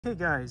Hey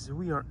guys,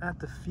 we are at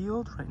the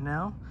field right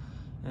now,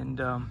 and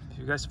if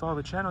you guys follow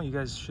the channel, you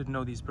guys should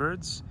know these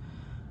birds.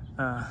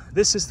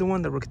 This is the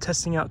one that we're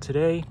testing out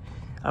today.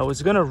 I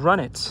was gonna run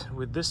it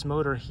with this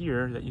motor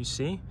here that you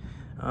see,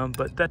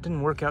 but that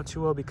didn't work out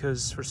too well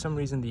because for some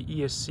reason the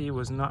ESC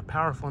was not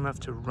powerful enough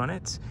to run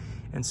it,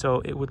 and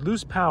so it would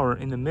lose power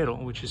in the middle,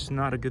 which is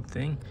not a good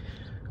thing.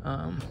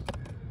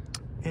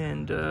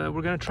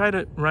 We're gonna try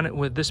to run it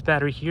with this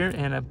battery here,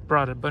 and I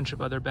brought a bunch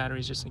of other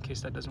batteries just in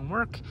case that doesn't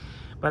work.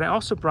 But I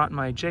also brought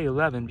my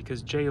J11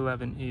 because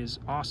J11 is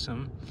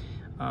awesome,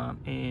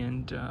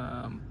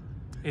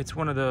 it's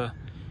one of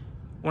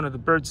the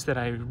birds that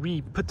I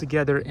put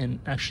together and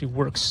actually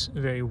works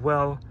very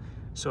well.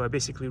 So I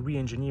basically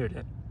re-engineered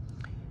it.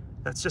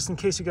 That's just in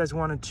case you guys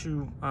wanted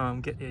to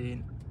get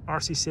an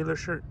RC Sailor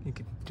shirt. You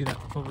could do that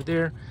over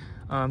there.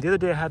 The other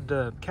day I had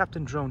the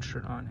Captain Drone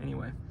shirt on.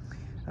 Anyway,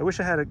 I wish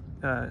I had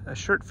a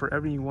shirt for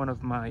every one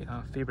of my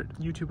favorite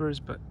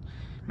YouTubers, but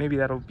maybe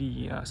that'll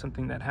be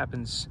something that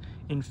happens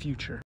in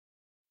future.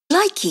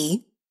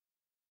 Likey.